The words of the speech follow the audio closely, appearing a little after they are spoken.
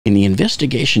In the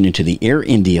investigation into the Air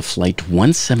India Flight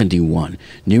 171,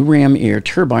 new Ram Air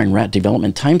turbine rat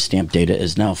development timestamp data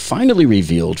is now finally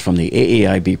revealed from the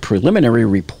AAIB preliminary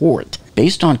report.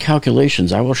 Based on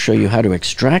calculations, I will show you how to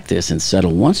extract this and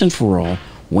settle once and for all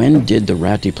when did the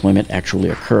rat deployment actually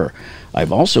occur.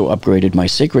 I've also upgraded my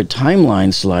sacred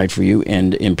timeline slide for you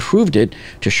and improved it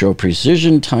to show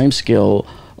precision timescale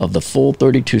of the full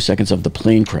 32 seconds of the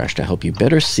plane crash to help you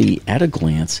better see at a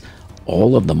glance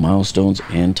all of the milestones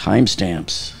and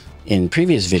timestamps. In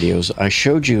previous videos, I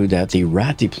showed you that the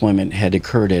rat deployment had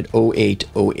occurred at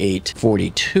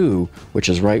 08:08:42, which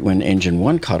is right when engine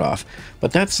 1 cut off,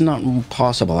 but that's not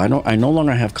possible. I no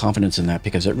longer have confidence in that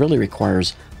because it really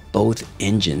requires both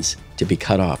engines to be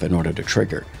cut off in order to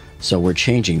trigger. So we're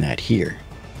changing that here.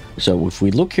 So if we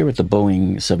look here at the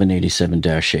Boeing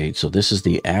 787-8, so this is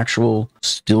the actual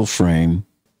still frame,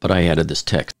 but I added this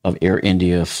text of Air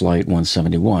India Flight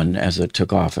 171 as it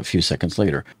took off a few seconds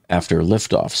later after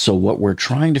liftoff. So what we're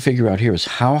trying to figure out here is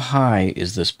how high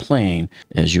is this plane?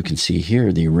 As you can see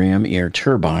here, the Ram Air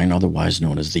turbine, otherwise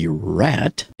known as the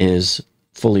RAT, is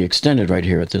fully extended right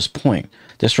here at this point.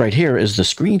 This right here is the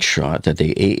screenshot that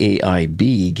the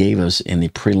AAIB gave us in the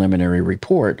preliminary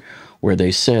report, where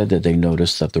they said that they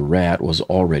noticed that the rat was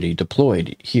already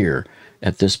deployed here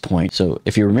at this point. So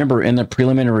if you remember in the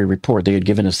preliminary report, they had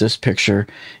given us this picture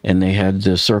and they had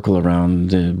the circle around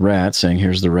the rat saying,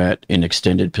 here's the rat in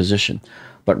extended position.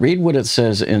 But read what it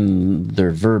says in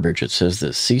their verbiage. It says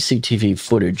that CCTV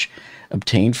footage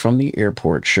obtained from the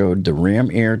airport showed the Ram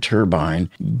Air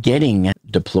turbine getting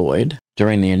deployed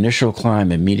during the initial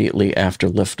climb immediately after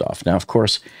liftoff. Now, of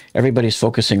course, everybody's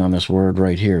focusing on this word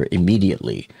right here,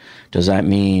 immediately. Does that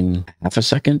mean half a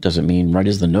second? Does it mean right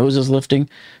as the nose is lifting?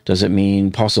 Does it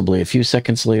mean possibly a few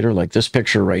seconds later, like this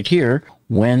picture right here?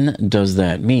 When does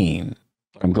that mean?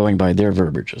 I'm going by their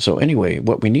verbiage. So anyway,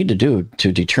 what we need to do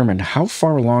to determine how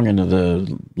far along into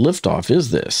the liftoff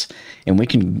is this, and we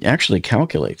can actually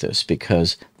calculate this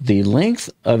because the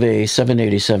length of a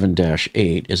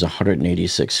 787-8 is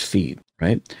 186 feet,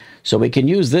 right? So we can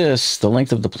use this, the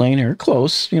length of the plane here,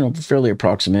 close, fairly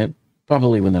approximate,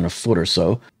 probably within a foot or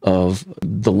so of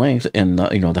the length and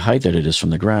the height that it is from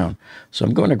the ground. So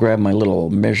I'm going to grab my little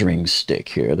measuring stick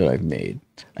here that I've made.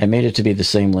 I made it to be the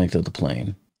same length of the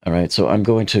plane. All right, so I'm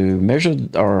going to measure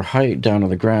our height down to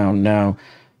the ground. Now,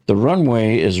 the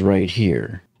runway is right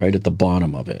here, right at the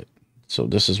bottom of it. So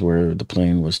this is where the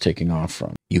plane was taking off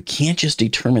from. You can't just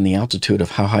determine the altitude of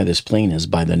how high this plane is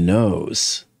by the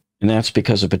nose. And that's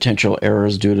because of potential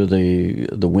errors due to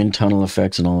the wind tunnel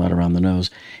effects and all that around the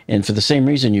nose. And for the same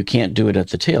reason, you can't do it at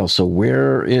the tail. So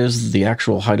where is the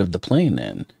actual height of the plane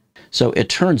then? So it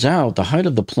turns out the height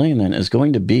of the plane then is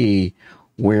going to be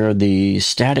where the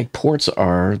static ports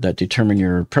are that determine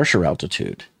your pressure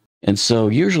altitude. And so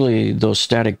usually those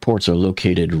static ports are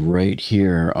located right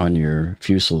here on your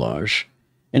fuselage.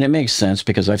 And it makes sense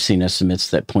because I've seen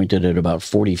estimates that pointed at about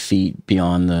 40 feet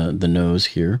beyond the nose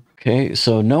here. Okay,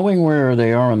 so knowing where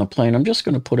they are on the plane, I'm just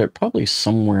going to put it probably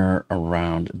somewhere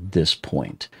around this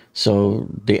point. So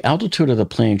the altitude of the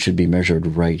plane should be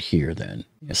measured right here then,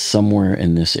 somewhere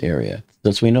in this area.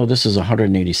 Since we know this is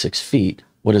 186 feet,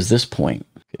 what is this point?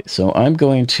 Okay, so I'm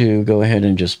going to go ahead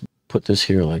and just put this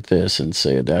here like this and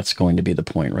say that's going to be the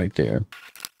point right there.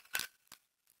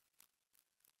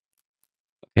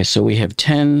 Okay, so we have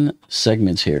 10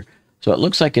 segments here. So it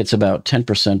looks like it's about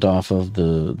 10% off of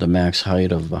the max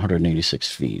height of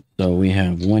 186 feet. So we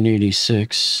have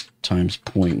 186 times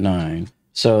 0.9.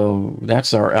 So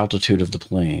that's our altitude of the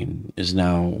plane is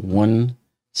now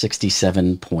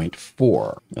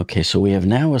 167.4. Okay, so we have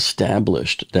now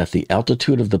established that the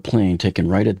altitude of the plane taken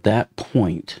right at that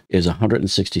point is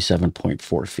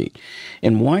 167.4 feet.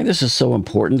 And why this is so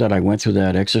important that I went through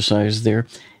that exercise there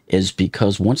is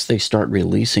because once they start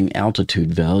releasing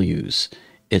altitude values,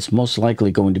 it's most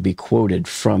likely going to be quoted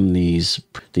from these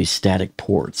static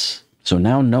ports. So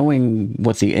now knowing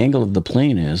what the angle of the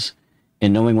plane is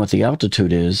and knowing what the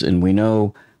altitude is, and we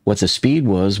know what the speed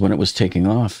was when it was taking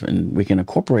off, and we can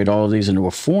incorporate all of these into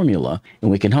a formula,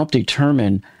 and we can help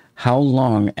determine how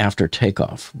long after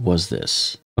takeoff was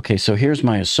this. Okay, so here's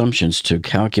my assumptions to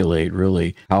calculate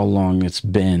really how long it's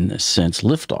been since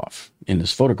liftoff in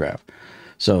this photograph.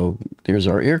 So there's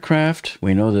our aircraft.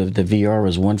 We know that the VR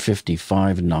is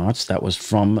 155 knots. That was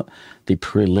from the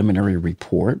preliminary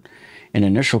report. An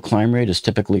initial climb rate is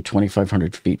typically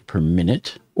 2,500 feet per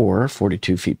minute or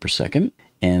 42 feet per second.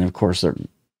 And of course, the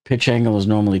pitch angle is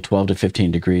normally 12 to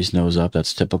 15 degrees nose up.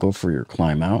 That's typical for your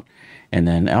climb out. And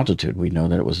then altitude, we know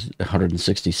that it was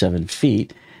 167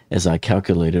 feet as I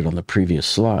calculated on the previous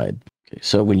slide.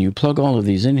 So when you plug all of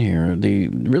these in here,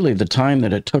 really the time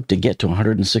that it took to get to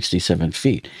 167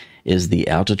 feet is the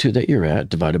altitude that you're at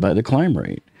divided by the climb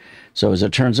rate. So as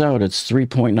it turns out, it's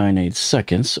 3.98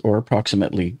 seconds, or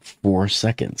approximately 4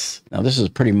 seconds. Now this is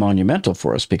pretty monumental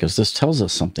for us because this tells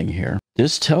us something here.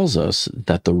 This tells us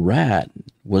that the rat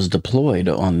was deployed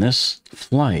on this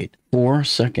flight 4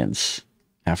 seconds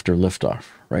after liftoff,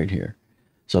 right here.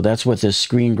 So that's what this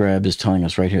screen grab is telling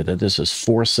us right here, that this is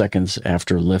 4 seconds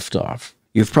after liftoff.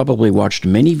 You've probably watched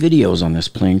many videos on this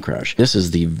plane crash. This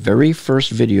is the very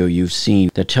first video you've seen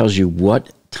that tells you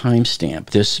what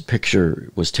timestamp this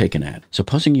picture was taken at.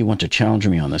 Supposing you want to challenge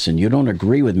me on this and you don't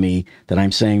agree with me that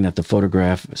I'm saying that the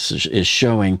photograph is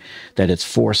showing that it's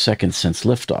 4 seconds since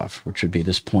liftoff, which would be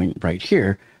this point right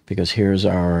here, because here's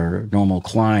our normal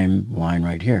climb line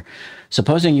right here.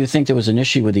 Supposing you think there was an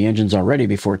issue with the engines already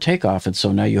before takeoff, and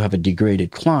so now you have a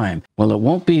degraded climb. Well, it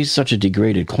won't be such a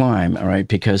degraded climb, all right,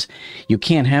 because you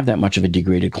can't have that much of a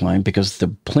degraded climb because the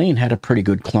plane had a pretty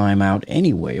good climb out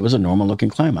anyway. It was a normal looking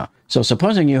climb out. So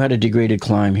supposing you had a degraded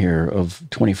climb here of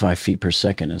 25 feet per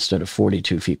second instead of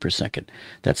 42 feet per second.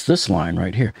 That's this line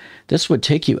right here. This would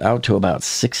take you out to about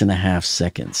 6.5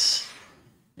 seconds.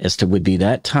 As to would be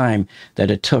that time that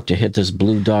it took to hit this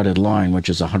blue dotted line, which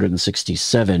is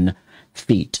 167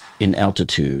 feet in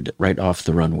altitude right off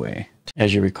the runway.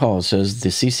 As you recall, it says the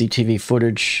CCTV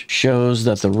footage shows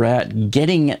that the rat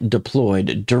getting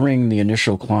deployed during the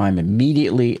initial climb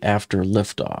immediately after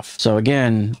liftoff. So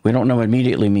again, we don't know what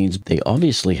immediately means. They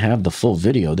obviously have the full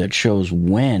video that shows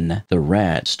when the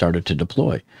rat started to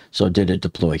deploy. So did it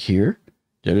deploy here?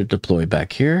 Did it deploy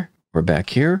back here or back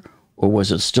here? Or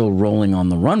was it still rolling on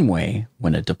the runway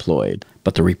when it deployed?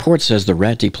 But the report says the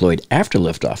rat deployed after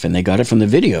liftoff, and they got it from the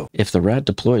video. If the rat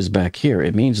deploys back here,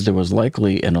 it means there was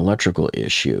likely an electrical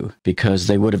issue, because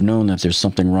they would have known that there's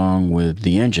something wrong with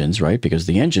the engines, right? Because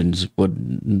the engines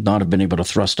would not have been able to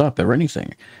thrust up or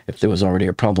anything if there was already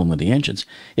a problem with the engines.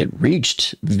 It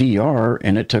reached VR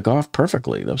and it took off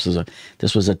perfectly. This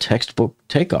was a textbook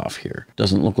takeoff here.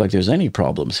 Doesn't look like there's any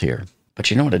problems here. But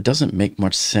you know what? It doesn't make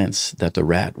much sense that the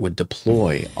rat would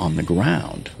deploy on the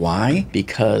ground. Why?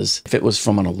 Because if it was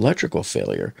from an electrical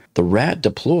failure, the rat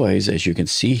deploys, as you can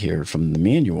see here from the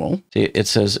manual. It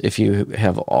says if you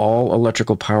have all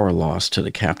electrical power lost to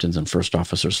the captain's and first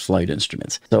officer's flight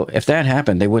instruments. So if that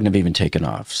happened, they wouldn't have even taken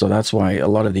off. So that's why a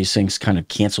lot of these things kind of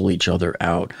cancel each other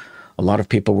out. A lot of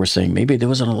people were saying maybe there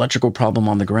was an electrical problem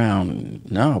on the ground.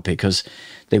 No, because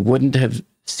they wouldn't have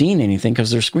seen anything because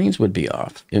their screens would be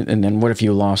off. And then what if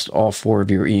you lost all 4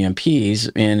 of your EMPs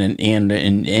and an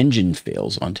engine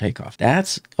fails on takeoff?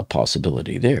 That's a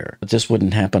possibility there. But this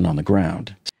wouldn't happen on the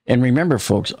ground. And remember,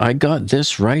 folks, I got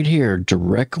this right here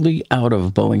directly out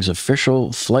of Boeing's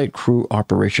official Flight Crew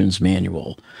Operations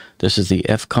Manual. This is the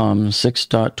FCOM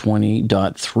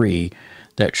 6.20.3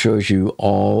 that shows you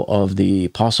all of the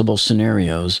possible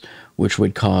scenarios which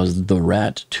would cause the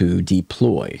rat to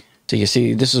deploy. So you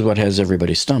see, this is what has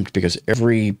everybody stumped, because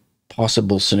every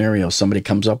possible scenario somebody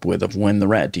comes up with of when the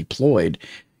rat deployed,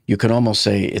 you could almost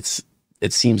say it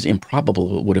seems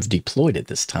improbable it would have deployed at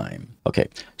this time. Okay,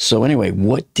 so anyway,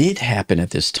 what did happen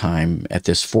at this time, at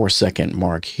this 4-second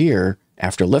mark here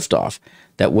after liftoff,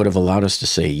 that would have allowed us to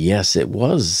say, yes, it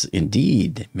was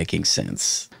indeed making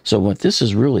sense? So what this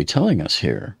is really telling us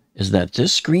here is that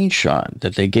this screenshot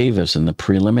that they gave us in the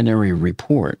preliminary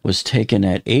report was taken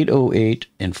at 8:08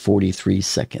 and 43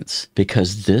 seconds,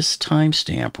 because this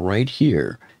timestamp right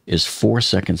here is 4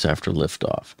 seconds after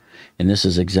liftoff. And this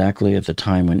is exactly at the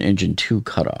time when engine 2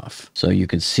 cut off. So you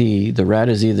can see the rat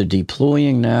is either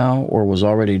deploying now or was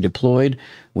already deployed.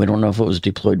 We don't know if it was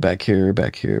deployed back here,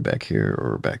 back here, back here,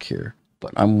 or back here.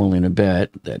 But I'm willing to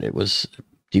bet that it was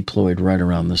deployed right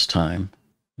around this time.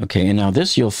 Okay, and now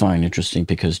this you'll find interesting,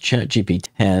 because ChatGPT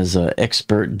has an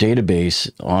expert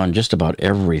database on just about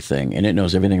everything, and it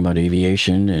knows everything about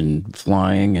aviation and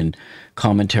flying and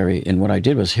commentary. And what I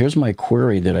did was, here's my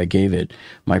query that I gave it,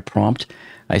 my prompt.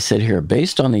 I said here,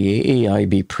 based on the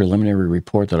AAIB preliminary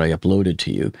report that I uploaded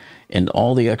to you and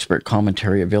all the expert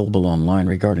commentary available online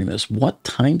regarding this, what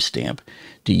timestamp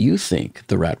do you think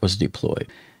the rat was deployed?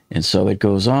 And so it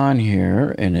goes on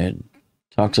here, and it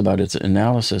talks about its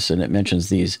analysis, and it mentions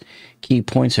these key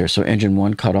points here. So engine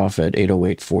 1 cut off at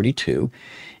 8:08:42,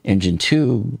 engine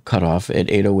 2 cut off at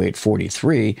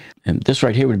 8:08:43, and this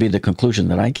right here would be the conclusion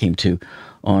that I came to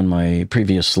on my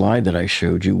previous slide that I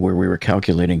showed you, where we were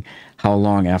calculating how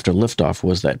long after liftoff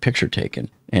was that picture taken.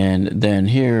 And then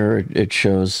here it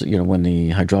shows, you know, when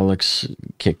the hydraulics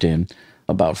kicked in,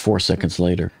 about 4 seconds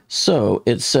later. So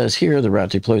it says here the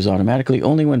rat deploys automatically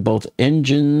only when both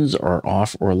engines are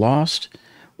off or lost,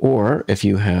 or if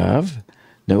you have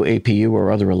No APU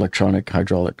or other electronic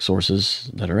hydraulic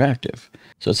sources that are active.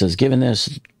 So it says, given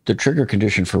this, the trigger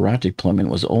condition for rat deployment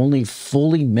was only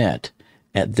fully met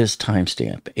at this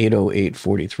timestamp,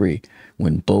 8:08:43,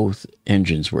 when both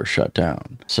engines were shut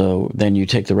down. So then you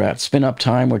take the rat spin up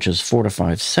time, which is 4 to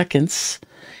 5 seconds.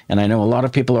 And I know a lot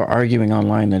of people are arguing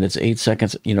online that it's 8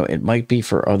 seconds. You know, it might be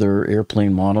for other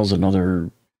airplane models and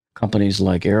other companies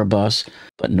like Airbus,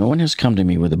 but no one has come to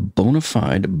me with a bona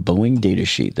fide Boeing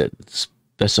datasheet that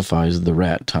specifies the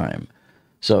rat time.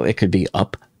 So it could be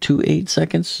up to 8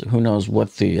 seconds. Who knows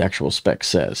what the actual spec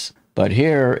says. But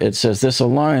here it says this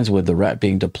aligns with the rat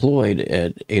being deployed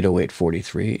at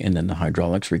 8:08:43 and then the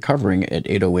hydraulics recovering at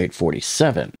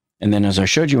 8:08:47. And then as I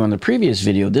showed you on the previous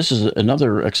video, this is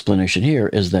another explanation here,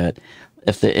 is that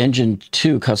if the engine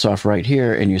 2 cuts off right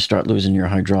here and you start losing your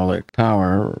hydraulic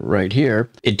power right here,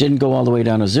 it didn't go all the way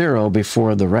down to 0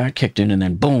 before the rat kicked in and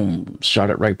then boom,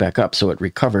 shot it right back up. So it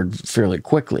recovered fairly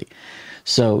quickly.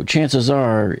 So chances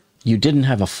are you didn't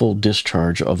have a full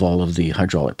discharge of all of the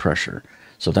hydraulic pressure.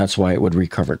 So that's why it would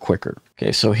recover quicker.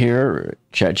 Okay, so here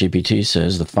ChatGPT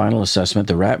says the final assessment,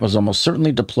 the rat was almost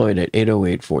certainly deployed at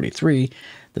 8:08:43,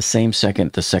 the same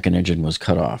second the second engine was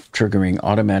cut off, triggering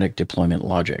automatic deployment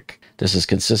logic. This is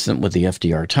consistent with the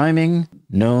FDR timing,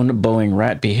 known Boeing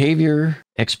rat behavior,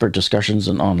 expert discussions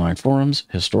in online forums,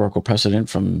 historical precedent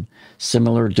from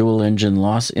similar dual-engine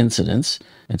loss incidents.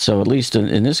 And so at least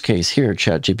in this case here,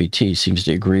 ChatGPT seems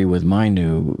to agree with my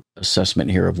new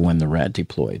assessment here of when the rat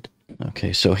deployed.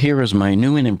 Okay, so here is my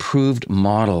new and improved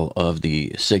model of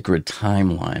the sacred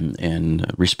timeline.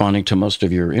 And responding to most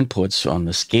of your inputs on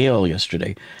the scale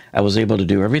yesterday, I was able to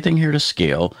do everything here to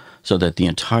scale so that the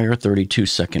entire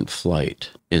 32-second flight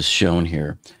is shown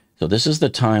here. So this is the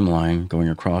timeline going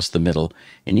across the middle,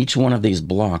 and each one of these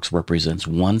blocks represents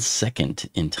 1 second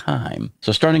in time.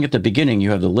 So starting at the beginning,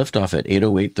 you have the liftoff at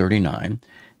 8:08:39.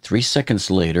 3 seconds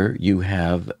later, you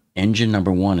have engine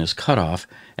number 1 is cut off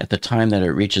at the time that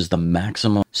it reaches the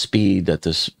maximum speed that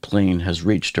this plane has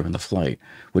reached during the flight,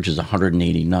 which is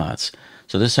 180 knots.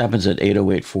 So this happens at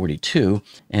 8:08:42,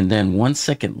 and then 1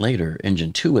 second later,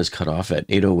 engine 2 is cut off at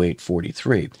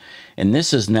 8:08:43. And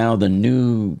this is now the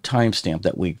new timestamp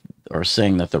that we are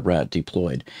saying that the rat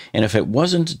deployed. And if it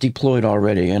wasn't deployed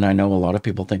already, and I know a lot of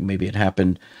people think maybe it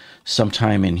happened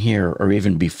sometime in here or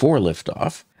even before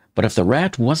liftoff, but if the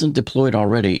rat wasn't deployed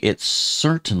already, it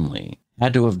certainly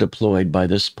had to have deployed by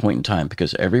this point in time,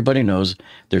 because everybody knows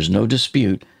there's no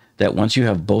dispute that once you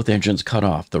have both engines cut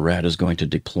off, the rat is going to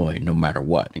deploy no matter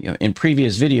what. You know, in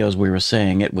previous videos, we were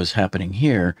saying it was happening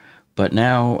here, but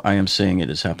now I am saying it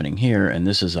is happening here, and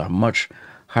this is a much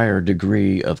higher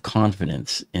degree of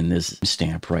confidence in this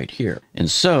stamp right here. And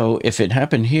so if it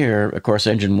happened here, of course,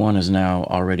 engine 1 is now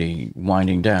already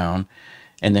winding down,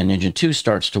 and then engine 2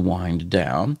 starts to wind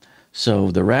down. So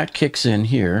the rat kicks in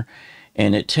here,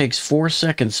 and it takes 4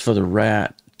 seconds for the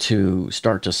rat to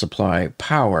start to supply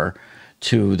power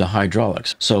to the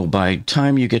hydraulics. So by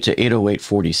time you get to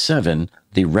 8:08:47,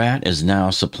 the rat is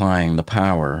now supplying the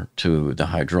power to the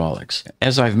hydraulics.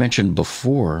 As I've mentioned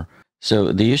before,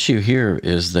 so the issue here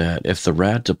is that if the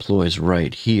rat deploys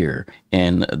right here,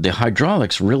 and the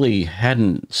hydraulics really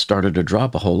hadn't started to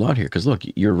drop a whole lot here, because look,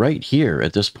 you're right here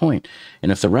at this point,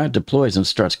 and if the rat deploys and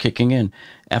starts kicking in,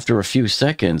 after a few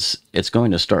seconds, it's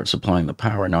going to start supplying the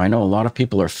power. Now, I know a lot of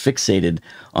people are fixated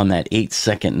on that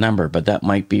 8-second number, but that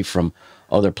might be from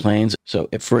other planes. So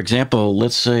if, for example,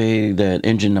 let's say that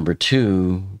engine number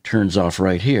 2 turns off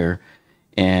right here,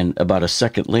 and about a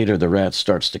second later, the rat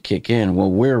starts to kick in. Well,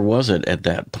 where was it at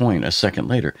that point a second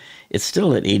later? It's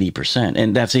still at 80%.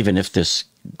 And that's even if this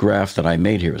graph that I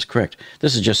made here is correct.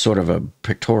 This is just sort of a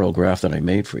pictorial graph that I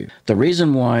made for you. The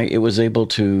reason why it was able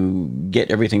to get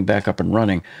everything back up and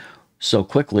running so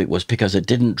quickly was because it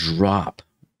didn't drop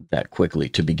that quickly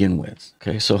to begin with.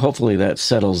 Okay, so hopefully that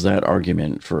settles that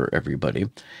argument for everybody.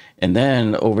 And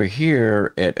then over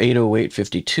here at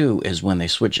 8:08:52 is when they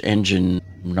switch engine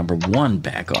number 1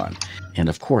 back on. And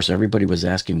of course, everybody was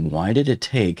asking, why did it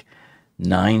take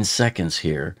 9 seconds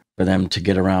here for them to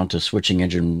get around to switching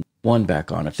engine 1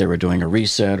 back on if they were doing a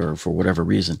reset or for whatever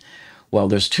reason? Well,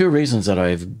 there's 2 reasons that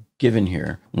I've given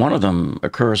here. One of them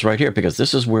occurs right here, because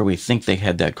this is where we think they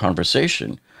had that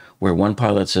conversation where one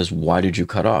pilot says, why did you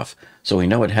cut off? So we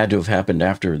know it had to have happened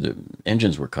after the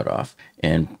engines were cut off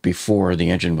and before the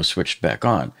engine was switched back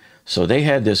on. So they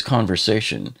had this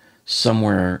conversation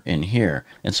somewhere in here.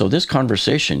 And so this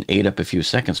conversation ate up a few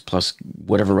seconds plus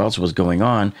whatever else was going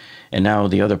on. And now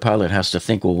the other pilot has to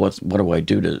think, well, what do I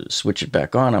do to switch it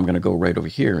back on? I'm going to go right over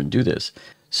here and do this.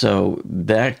 So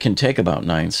that can take about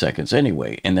 9 seconds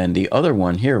anyway. And then the other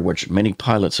one here, which many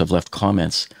pilots have left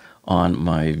comments on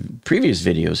my previous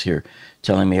videos here,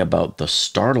 telling me about the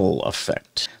startle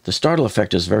effect. The startle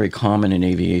effect is very common in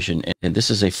aviation, and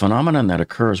this is a phenomenon that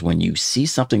occurs when you see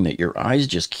something that your eyes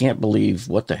just can't believe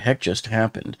what the heck just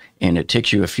happened, and it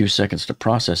takes you a few seconds to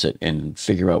process it and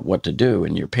figure out what to do,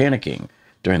 and you're panicking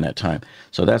during that time.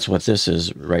 So that's what this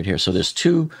is right here. So there's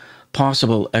two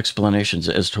possible explanations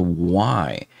as to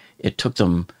why it took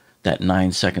them that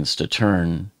 9 seconds to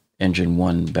turn engine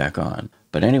 1 back on.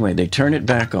 But anyway, they turn it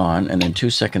back on, and then 2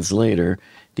 seconds later,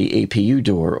 the APU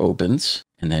door opens,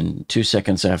 and then 2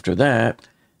 seconds after that,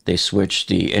 they switch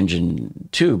the engine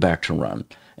 2 back to run.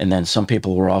 And then some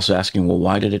people were also asking, well,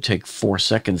 why did it take 4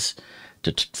 seconds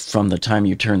from the time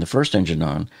you turn the first engine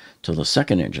on to the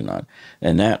second engine on?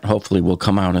 And that hopefully will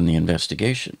come out in the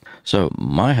investigation. So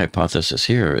my hypothesis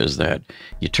here is that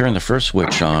you turn the first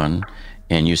switch on,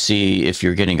 and you see if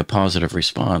you're getting a positive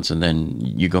response, and then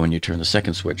you go and you turn the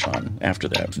second switch on after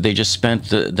that. They just spent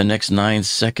the next 9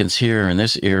 seconds here in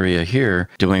this area here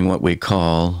doing what we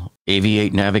call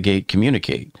aviate, navigate,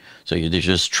 communicate. So they're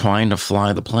just trying to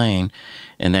fly the plane,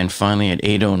 and then finally at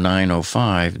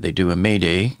 8:09:05, they do a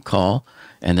mayday call,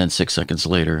 and then 6 seconds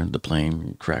later, the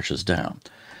plane crashes down.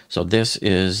 So this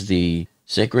is the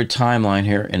sacred timeline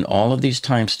here, and all of these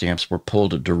timestamps were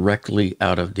pulled directly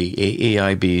out of the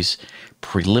AAIB's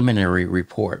preliminary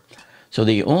report. So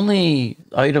the only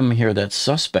item here that's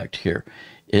suspect here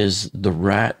is the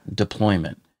rat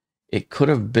deployment. It could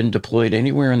have been deployed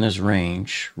anywhere in this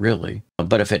range, really.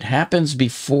 But if it happens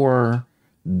before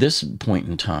this point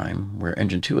in time, where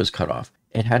engine 2 is cut off,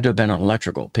 it had to have been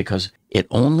electrical, because it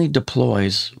only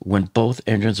deploys when both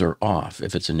engines are off,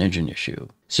 if it's an engine issue.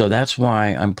 So that's why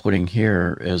I'm putting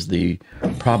here as the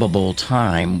probable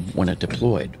time when it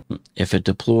deployed. If it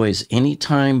deploys any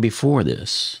time before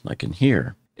this, like in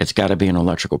here, it's got to be an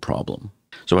electrical problem.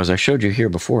 So as I showed you here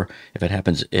before, if it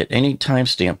happens at any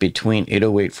timestamp between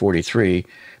 8:08:43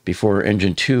 before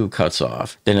engine 2 cuts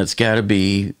off, then it's got to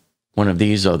be one of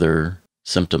these other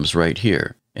symptoms right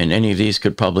here. And any of these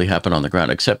could probably happen on the ground,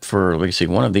 except for, let me see,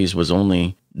 one of these was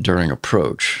only during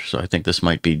approach. So I think this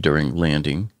might be during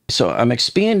landing. So I'm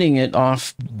expanding it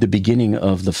off the beginning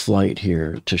of the flight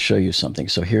here to show you something.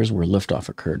 So here's where liftoff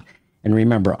occurred. And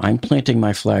remember, I'm planting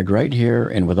my flag right here,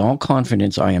 and with all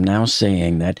confidence, I am now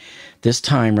saying that this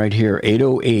time right here,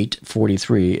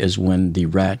 8:08:43, is when the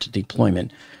rat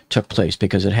deployment took place,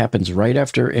 because it happens right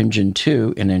after engine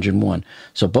 2 and engine 1.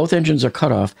 So both engines are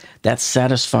cut off. That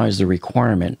satisfies the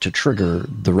requirement to trigger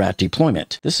the rat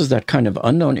deployment. This is that kind of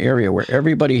unknown area where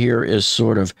everybody here is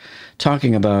sort of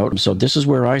talking about. So this is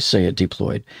where I say it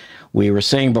deployed. We were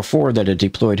saying before that it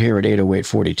deployed here at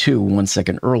 8:08:42, 1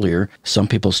 second earlier. Some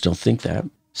people still think that.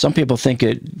 Some people think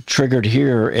it triggered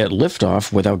here at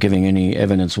liftoff without giving any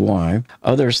evidence why.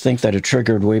 Others think that it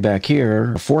triggered way back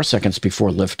here 4 seconds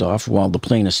before liftoff while the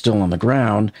plane is still on the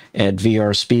ground at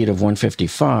VR speed of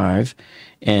 155.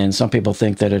 And some people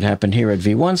think that it happened here at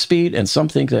V1 speed, and some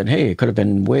think that, hey, it could have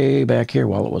been way back here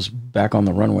while it was back on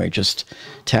the runway, just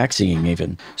taxiing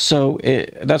even. So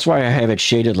that's why I have it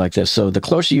shaded like this. So the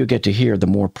closer you get to here, the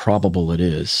more probable it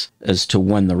is as to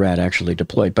when the rat actually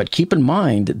deployed. But keep in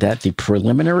mind that the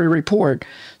preliminary report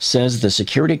says the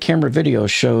security camera video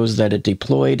shows that it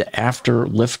deployed after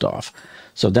liftoff.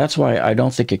 So that's why I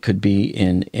don't think it could be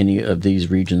in any of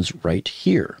these regions right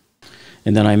here.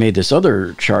 And then I made this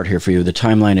other chart here for you, the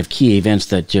timeline of key events,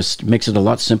 that just makes it a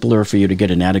lot simpler for you to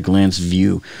get an at-a-glance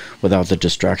view without the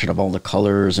distraction of all the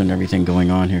colors and everything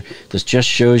going on here. This just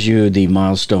shows you the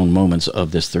milestone moments of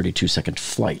this 32-second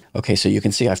flight. Okay, so you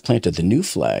can see I've planted the new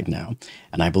flag now,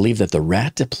 and I believe that the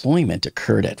rat deployment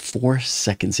occurred at 4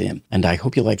 seconds in. And I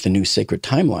hope you like the new sacred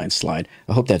timeline slide.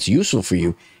 I hope that's useful for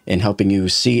you in helping you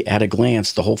see at a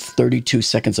glance the whole 32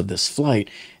 seconds of this flight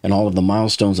and all of the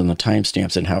milestones and the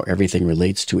timestamps and how everything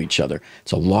relates to each other.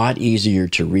 It's a lot easier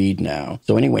to read now.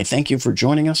 So anyway, thank you for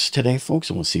joining us today, folks,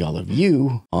 and we'll see all of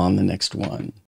you on the next one.